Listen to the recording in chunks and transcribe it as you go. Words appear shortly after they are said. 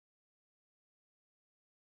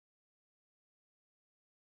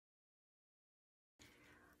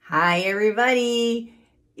Hi, everybody.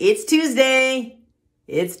 It's Tuesday.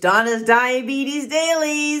 It's Donna's Diabetes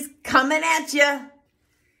Dailies coming at you.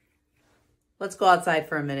 Let's go outside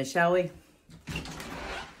for a minute, shall we?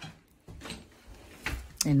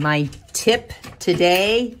 And my tip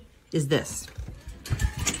today is this.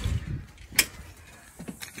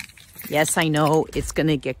 Yes, I know it's going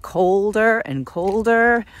to get colder and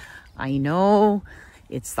colder. I know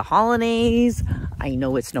it's the holidays. I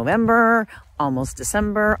know it's November, almost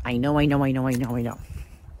December. I know.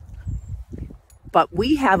 But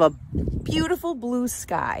we have a beautiful blue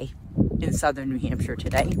sky in southern New Hampshire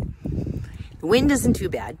today. The wind isn't too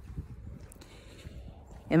bad.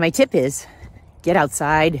 And my tip is get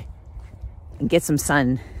outside and get some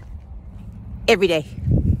sun every day.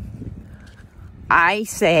 I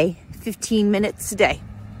say 15 minutes a day.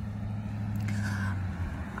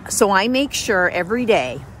 So I make sure every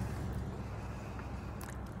day,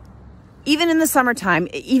 even in the summertime,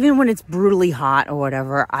 even when it's brutally hot or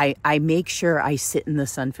whatever, I make sure I sit in the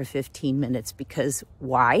sun for 15 minutes because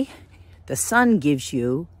why? The sun gives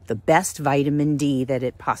you the best vitamin D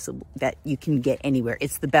that you can get anywhere.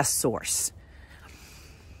 It's the best source.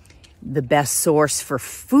 The best source for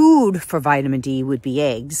food for vitamin D would be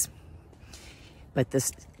eggs.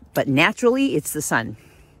 But naturally, it's the sun.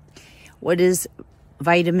 What does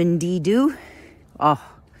vitamin D do? Oh,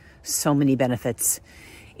 so many benefits.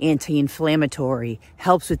 Anti-inflammatory,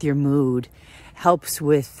 helps with your mood, helps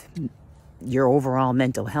with your overall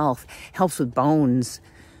mental health, helps with bones,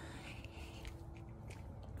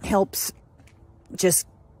 helps just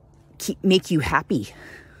make you happy,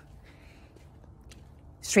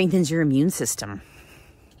 strengthens your immune system.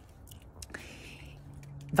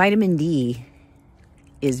 Vitamin D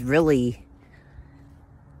is really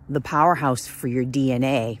the powerhouse for your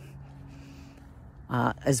DNA,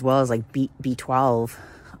 as well as like B12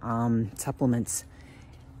 supplements.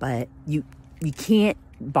 But you can't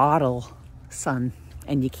bottle sun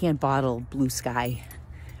and you can't bottle blue sky,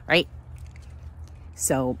 right?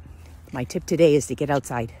 So my tip today is to get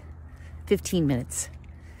outside 15 minutes.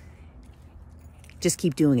 Just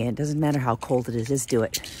keep doing it. It doesn't matter how cold it is, just do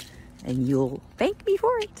it. And you'll thank me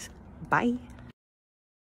for it. Bye.